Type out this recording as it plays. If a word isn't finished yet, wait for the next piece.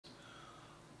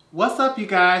What's up, you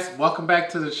guys? Welcome back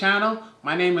to the channel.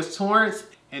 My name is Torrence,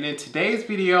 and in today's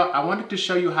video I wanted to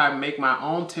show you how I make my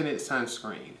own tinted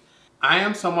sunscreen. I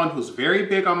am someone who's very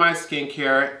big on my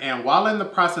skincare, and while in the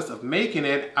process of making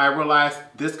it I realized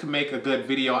this could make a good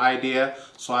video idea,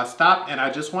 so I stopped and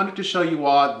I just wanted to show you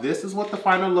all this is what the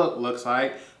final look looks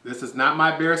like. This is not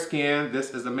my bare skin.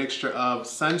 This is a mixture of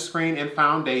sunscreen and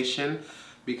foundation,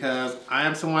 because I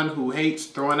am someone who hates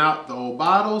throwing out the old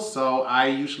bottles, so I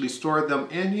usually store them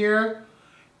in here.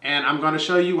 And I'm going to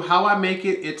show you how I make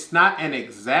it. It's not an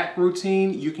exact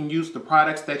routine. You can use the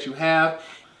products that you have.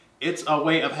 It's a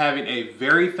way of having a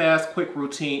very fast, quick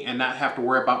routine and not have to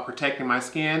worry about protecting my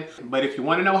skin. But if you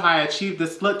want to know how I achieved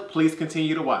this look, please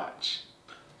continue to watch.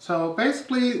 So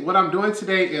basically what I'm doing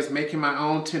today is making my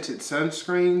own tinted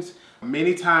sunscreens.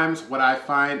 Many times what I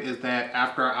find is that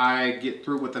after I get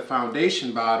through with the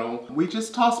foundation bottle, we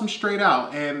just toss them straight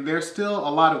out, and there's still a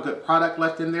lot of good product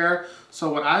left in there.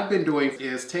 So what I've been doing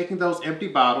is taking those empty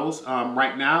bottles.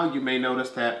 Right now you may notice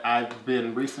that I've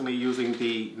been recently using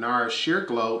the NARS Sheer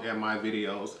Glow in my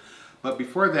videos. But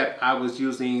before that I was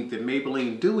using the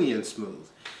Maybelline Dewy and Smooth.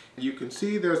 You can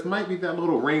see there's might be that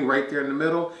little ring right there in the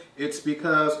middle. It's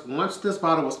because once this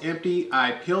bottle was empty,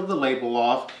 I peeled the label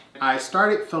off. I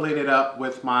started filling it up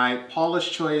with my Paula's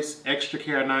Choice Extra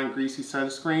Care Non-Greasy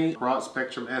Sunscreen, broad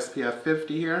spectrum SPF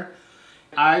 50 here.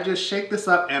 I just shake this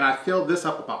up and I filled this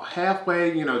up about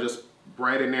halfway, you know, just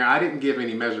right in there. I didn't give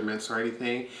any measurements or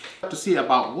anything to see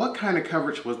about what kind of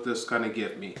coverage was this gonna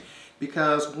give me.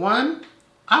 Because one,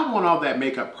 I want all that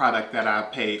makeup product that I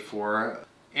paid for,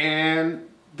 and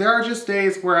there are just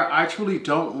days where I truly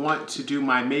don't want to do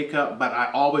my makeup, but I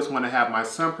always want to have my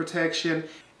sun protection.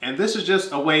 And this is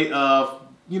just a way of,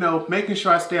 you know, making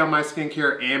sure I stay on my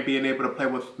skincare and being able to play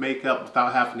with makeup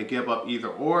without having to give up either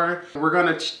or. We're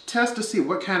going to test to see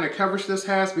what kind of coverage this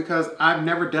has, because I've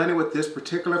never done it with this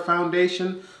particular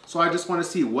foundation. So I just want to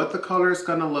see what the color is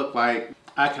going to look like.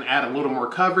 I can add a little more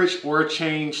coverage or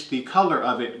change the color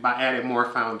of it by adding more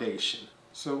foundation.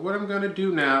 So what I'm going to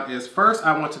do now is first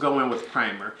I want to go in with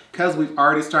primer. Because we've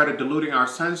already started diluting our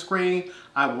sunscreen,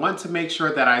 I want to make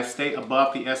sure that I stay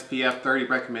above the SPF 30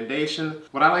 recommendation.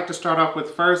 What I like to start off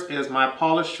with first is my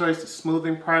Paula's Choice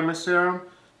Smoothing Primer Serum.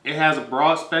 It has a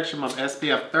broad spectrum of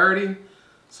SPF 30.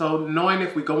 So knowing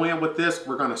if we go in with this,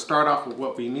 we're going to start off with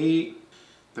what we need.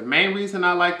 The main reason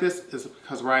I like this is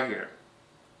because right here,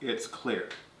 it's clear.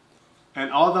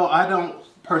 And although I don't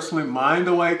personally mind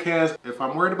the white cast, if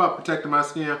I'm worried about protecting my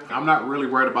skin, I'm not really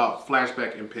worried about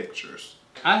flashback in pictures.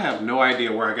 I have no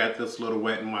idea where I got this little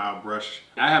Wet n Wild brush.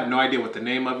 I have no idea what the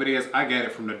name of it is. I got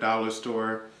it from the dollar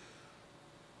store.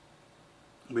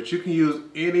 But you can use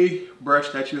any brush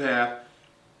that you have.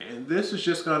 And this is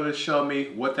just going to show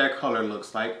me what that color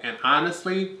looks like. And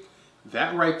honestly,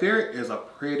 that right there is a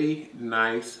pretty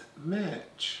nice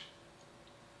match.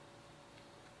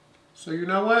 So you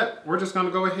know what? We're just going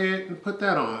to go ahead and put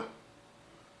that on.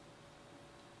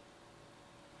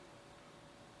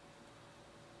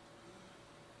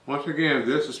 Once again,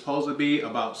 this is supposed to be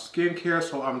about skincare,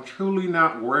 so I'm truly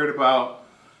not worried about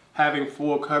having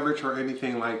full coverage or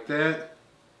anything like that.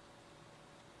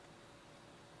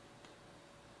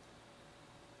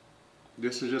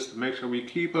 This is just to make sure we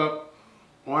keep up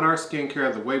on our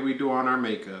skincare the way we do on our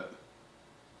makeup.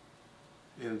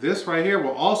 And this right here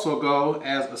will also go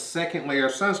as a second layer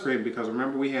of sunscreen, because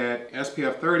remember we had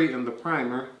SPF 30 in the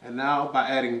primer, and now by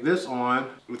adding this on,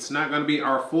 it's not going to be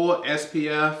our full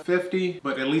SPF 50,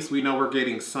 but at least we know we're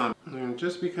getting some. And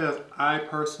just because I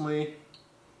personally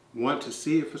want to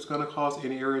see if it's going to cause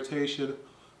any irritation,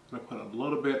 I'm going to put a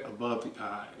little bit above the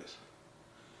eyes.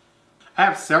 I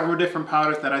have several different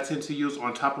powders that I tend to use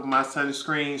on top of my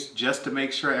sunscreens just to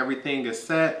make sure everything is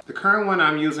set. The current one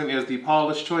I'm using is the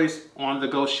Paula's Choice On The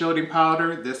Go Shielding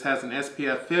Powder. This has an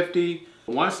SPF 50.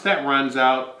 Once that runs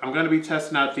out, I'm going to be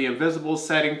testing out the Invisible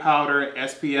Setting Powder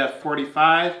SPF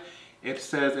 45. It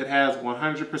says it has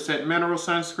 100% mineral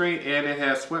sunscreen and it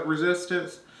has sweat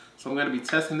resistance. So I'm going to be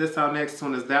testing this out next as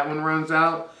soon as that one runs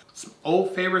out. Some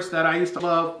old favorites that I used to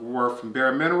love were from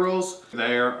bareMinerals.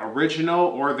 Their original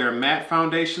or their matte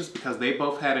foundations, because they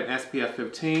both had an SPF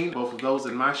 15. Both of those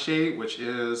in my shade, which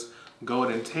is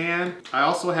Golden Tan. I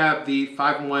also have the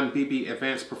 5-in-1 BB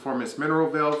Advanced Performance Mineral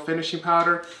Veil Finishing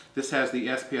Powder. This has the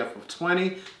SPF of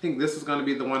 20. I think this is going to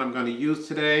be the one I'm going to use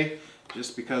today,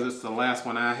 just because it's the last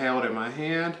one I held in my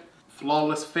hand.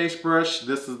 Flawless Face Brush.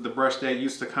 This is the brush that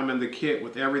used to come in the kit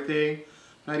with everything.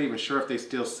 Not even sure if they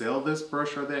still sell this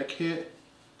brush or that kit.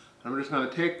 I'm just going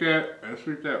to take that and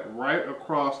sweep that right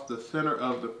across the center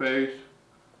of the face,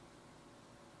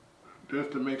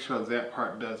 just to make sure that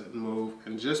part doesn't move.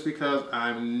 And just because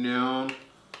I'm known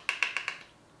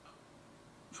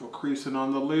For creasing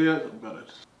on the lid, I'm gonna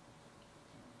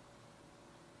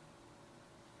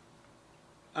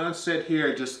unset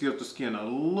here. Just give the skin a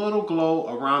little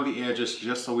glow around the edges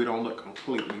just so we don't look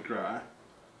completely dry.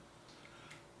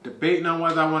 Debating on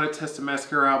whether I want to test the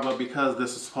mascara out, but because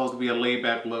this is supposed to be a laid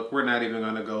back look, we're not even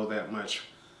going to go that much.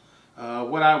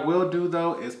 What I will do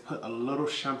though is put a little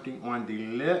something on the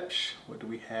lips. What do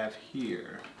we have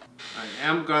here? I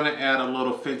am going to add a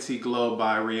little Fenty Glow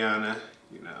by Rihanna,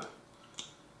 you know.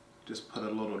 Just put a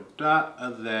little dot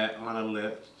of that on the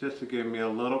lips just to give me a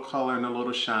little color and a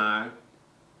little shine.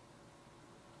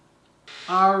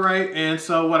 Alright, and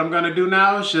so what I'm going to do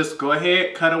now is just go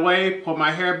ahead, cut away, pull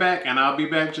my hair back, and I'll be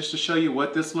back just to show you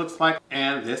what this looks like.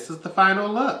 And this is the final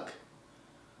look.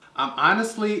 I'm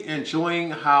honestly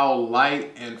enjoying how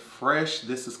light and fresh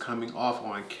this is coming off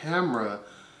on camera.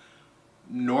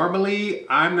 Normally,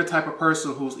 I'm the type of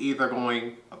person who's either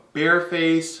going bare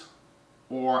face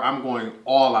or I'm going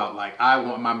all out. Like, I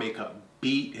want my makeup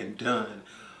beat and done.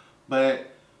 But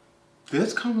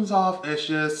this comes off as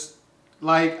just,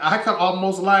 like, I could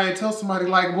almost lie and tell somebody,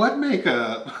 like, what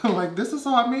makeup? Like, this is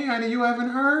all me, honey, you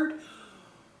haven't heard?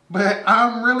 But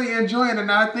I'm really enjoying it,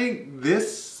 and I think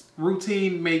this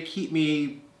routine may keep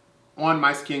me on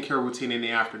my skincare routine in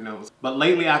the afternoons. But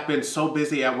lately, I've been so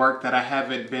busy at work that I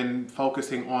haven't been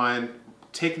focusing on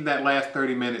taking that last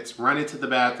 30 minutes, running to the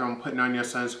bathroom, putting on your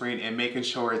sunscreen, and making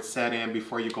sure it's set in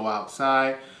before you go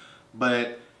outside.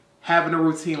 But having a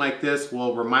routine like this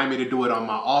will remind me to do it on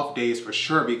my off days for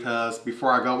sure, because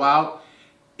before I go out,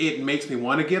 it makes me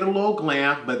want to get a little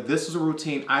glam, but this is a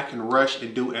routine I can rush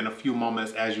and do in a few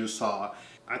moments, as you saw.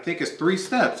 I think it's 3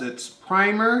 steps. It's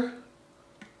primer,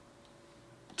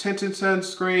 tinted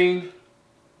sunscreen,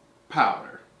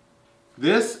 powder.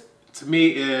 This, to me,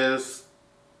 is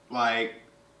like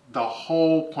the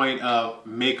whole point of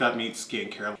makeup meets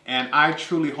skincare. And I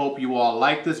truly hope you all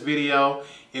like this video.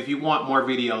 If you want more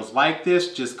videos like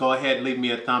this, just go ahead and leave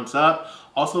me a thumbs up.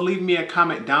 Also, leave me a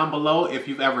comment down below if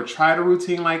you've ever tried a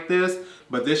routine like this,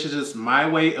 but this is just my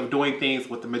way of doing things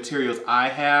with the materials I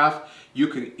have. You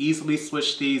can easily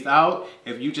switch these out.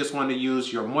 If you just want to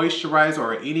use your moisturizer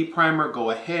or any primer,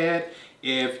 go ahead.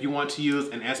 If you want to use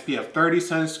an SPF 30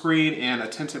 sunscreen and a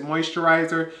tinted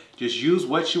moisturizer, just use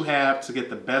what you have to get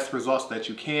the best results that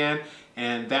you can.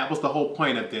 And that was the whole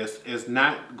point of this, is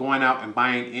not going out and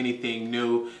buying anything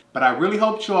new. But I really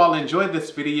hope you all enjoyed this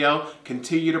video.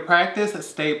 Continue to practice,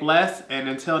 stay blessed, and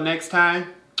until next time,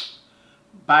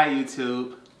 bye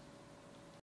YouTube.